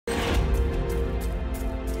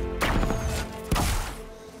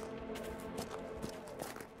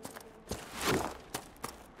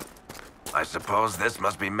suppose this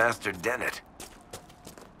must be Master Dennett.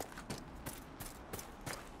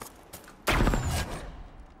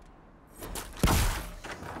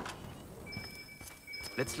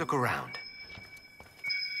 Let's look around.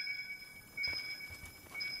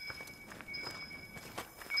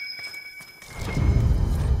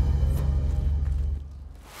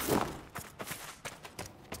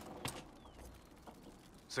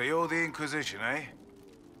 So you're the Inquisition, eh?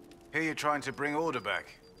 Here you're trying to bring order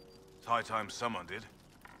back. It's high time someone did.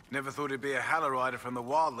 Never thought it'd be a Hallow-Rider from the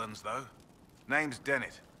Wildlands, though. Name's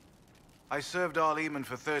Dennett. I served Arleman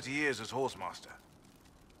for 30 years as horsemaster.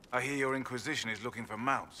 I hear your Inquisition is looking for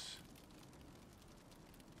mounts.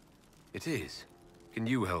 It is. Can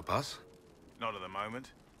you help us? Not at the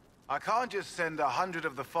moment. I can't just send 100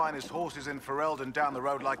 of the finest horses in Ferelden down the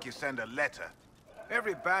road like you send a letter.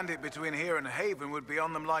 Every bandit between here and Haven would be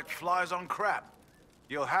on them like flies on crap.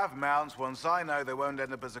 You'll have mounts once I know they won't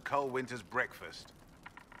end up as a cold winter's breakfast.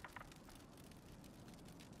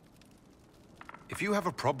 If you have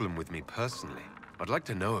a problem with me personally, I'd like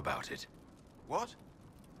to know about it. What?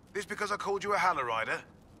 This because I called you a Hallow-Rider?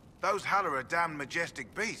 Those Hallow are damned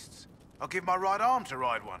majestic beasts. I'll give my right arm to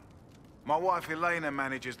ride one. My wife Elena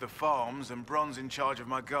manages the farms and Bron's in charge of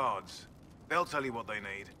my guards. They'll tell you what they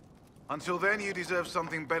need. Until then, you deserve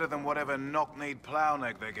something better than whatever knock-kneed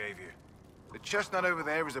plow-neck they gave you. The chestnut over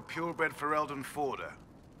there is a purebred Ferelden forder.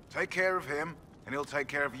 Take care of him, and he'll take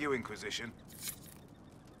care of you, Inquisition.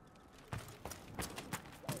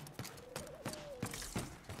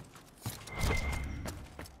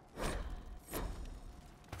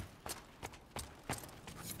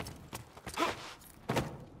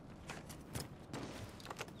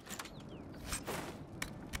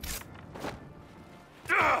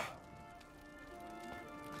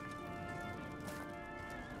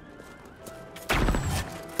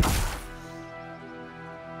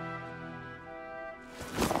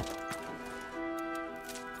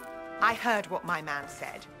 I heard what my man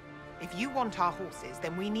said. If you want our horses,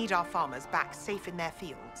 then we need our farmers back safe in their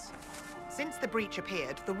fields. Since the breach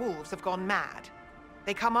appeared, the wolves have gone mad.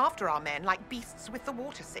 They come after our men like beasts with the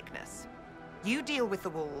water sickness. You deal with the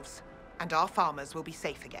wolves, and our farmers will be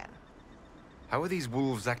safe again. How are these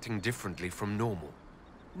wolves acting differently from normal?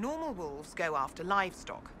 Normal wolves go after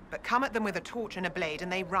livestock, but come at them with a torch and a blade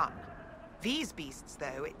and they run. These beasts,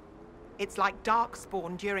 though, it's like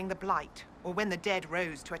Darkspawn during the Blight, or when the dead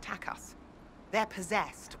rose to attack us. They're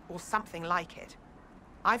possessed, or something like it.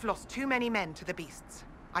 I've lost too many men to the beasts.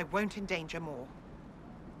 I won't endanger more.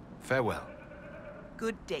 Farewell.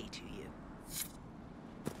 Good day to you.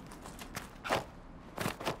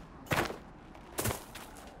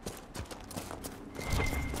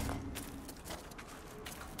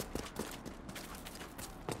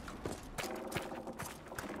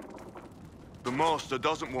 The Master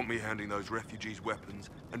doesn't want me handing those refugees weapons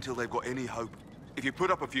until they've got any hope. If you put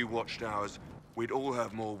up a few watchtowers, we'd all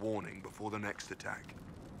have more warning before the next attack.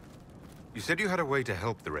 You said you had a way to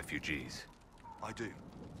help the refugees. I do.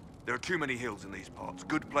 There are too many hills in these parts,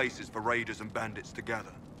 good places for raiders and bandits to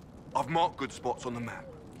gather. I've marked good spots on the map.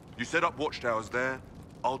 You set up watchtowers there,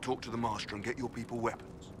 I'll talk to the Master and get your people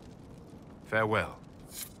weapons. Farewell.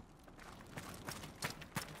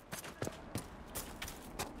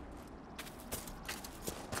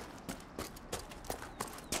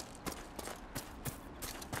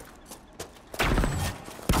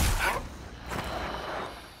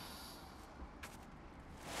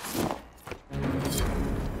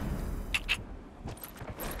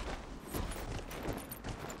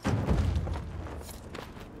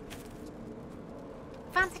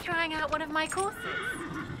 Fancy trying out one of my courses?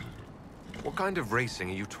 What kind of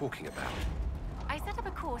racing are you talking about? I set up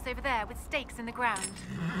a course over there with stakes in the ground.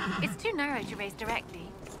 It's too narrow to race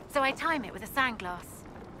directly, so I time it with a sandglass.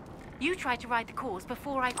 You try to ride the course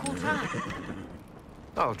before I call time.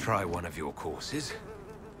 I'll try one of your courses.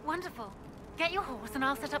 Wonderful. Get your horse and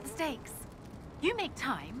I'll set up the stakes. You make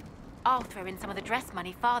time, I'll throw in some of the dress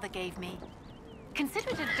money Father gave me. Consider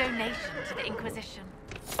it a donation to the Inquisition.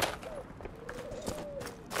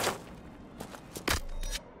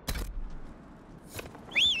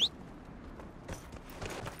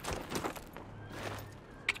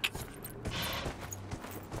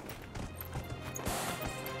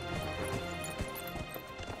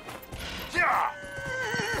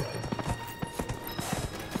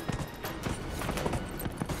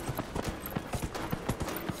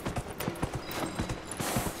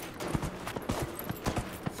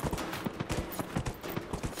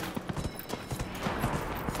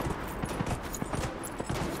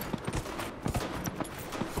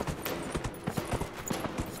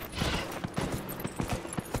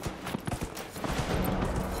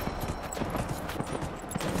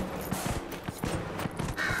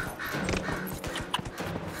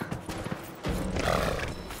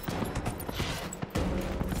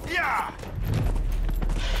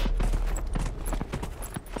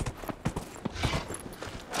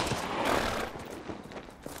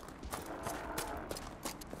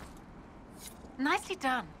 Nicely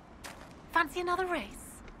done. Fancy another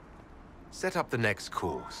race? Set up the next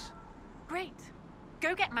course. Great.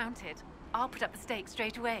 Go get mounted. I'll put up the stakes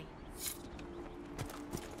straight away.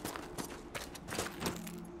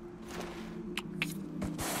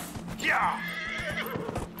 Yeah!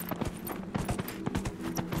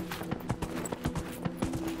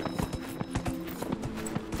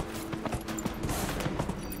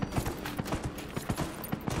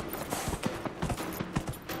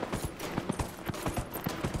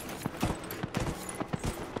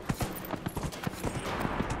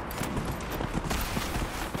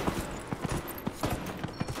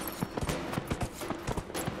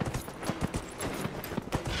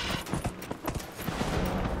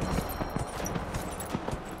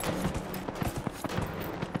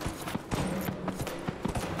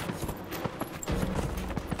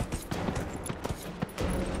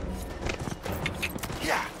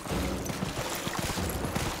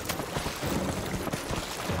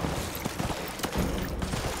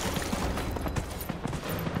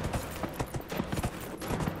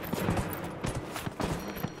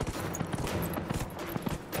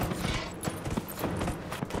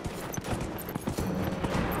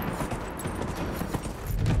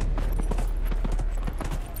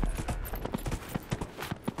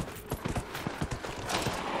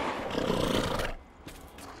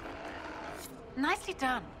 Nicely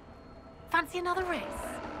done. Fancy another race?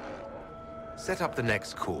 Set up the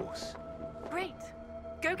next course. Great.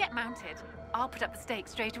 Go get mounted. I'll put up the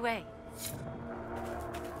stakes straight away.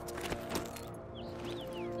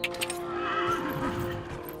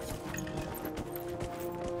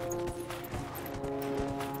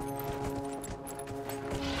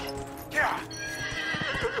 Yeah!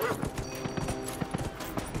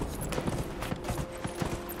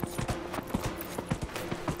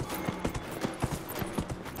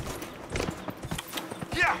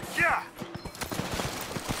 Yeah! Yeah!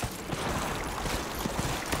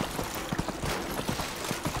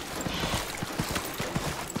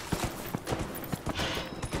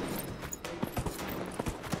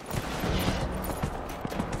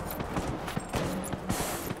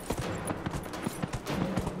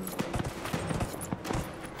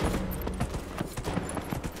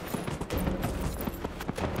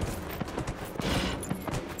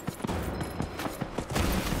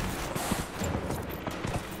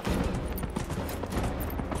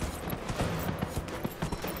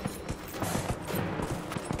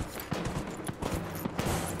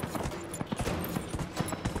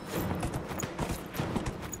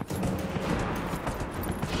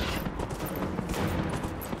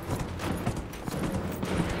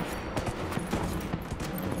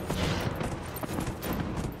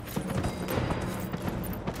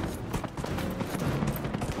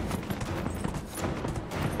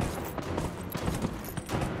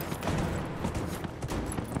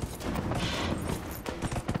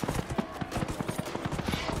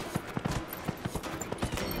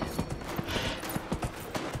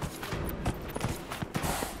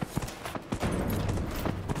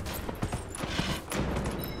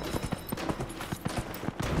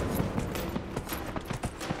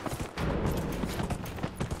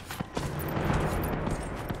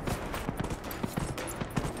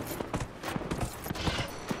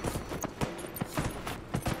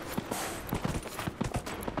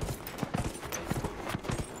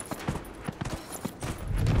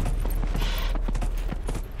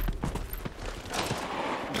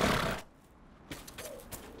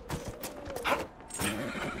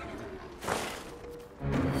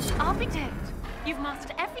 I'll be damned. You've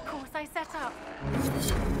mastered every course I set up.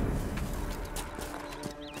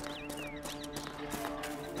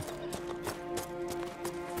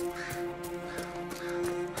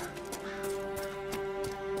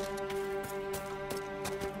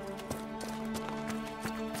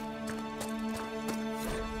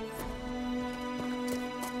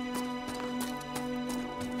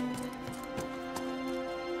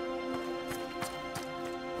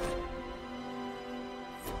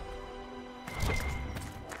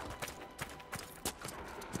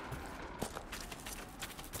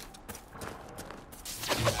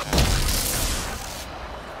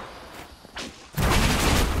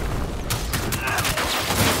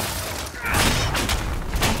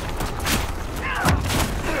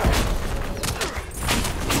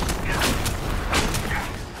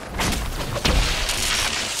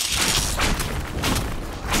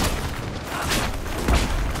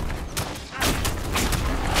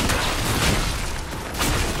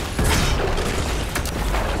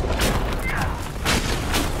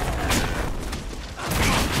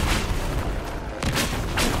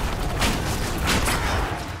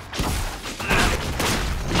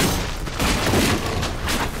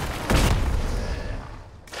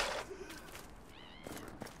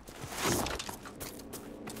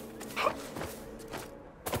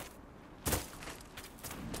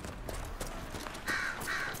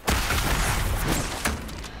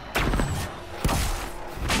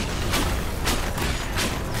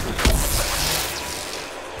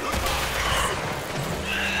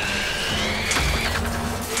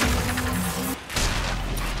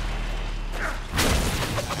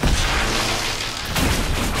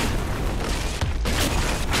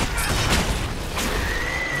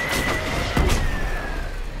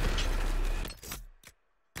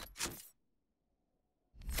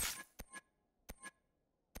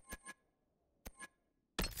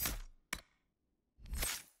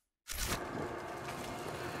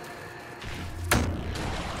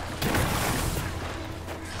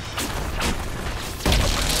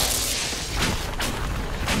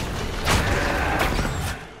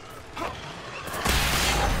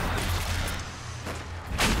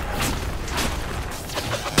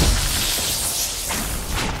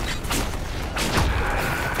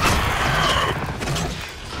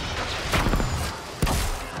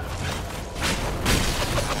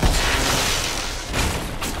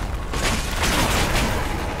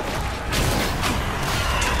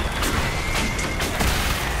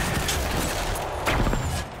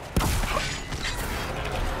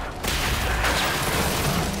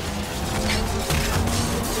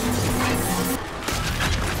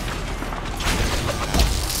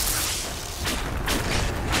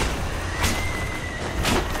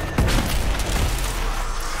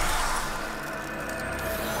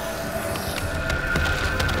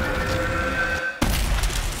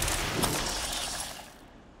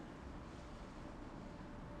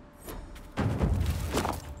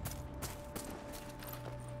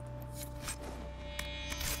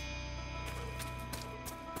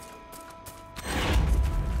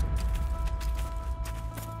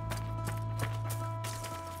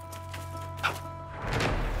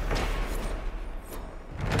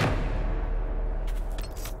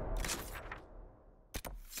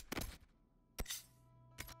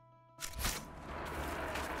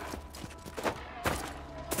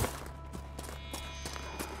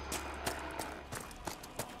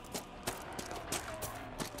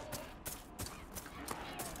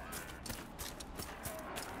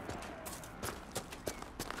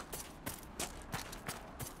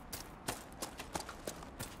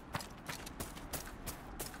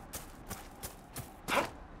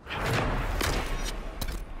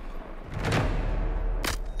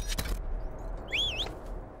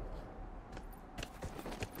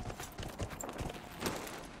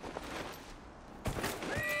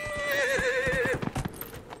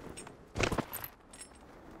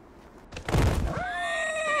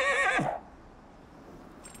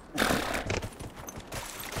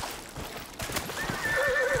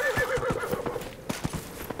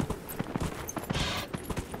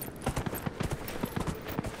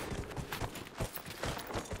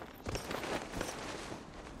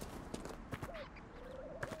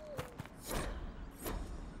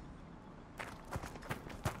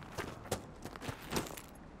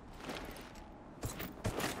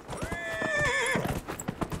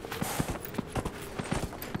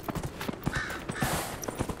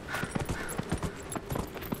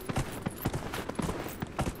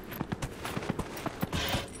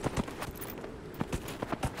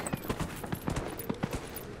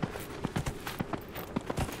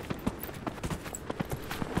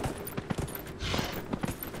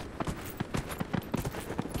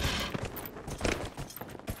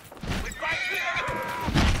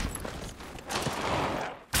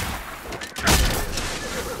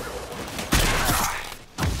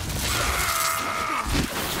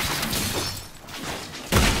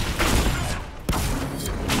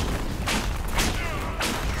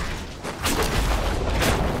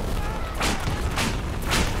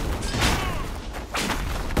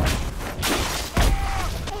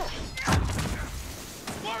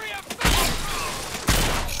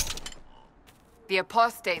 The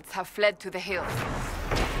apostates have fled to the hills.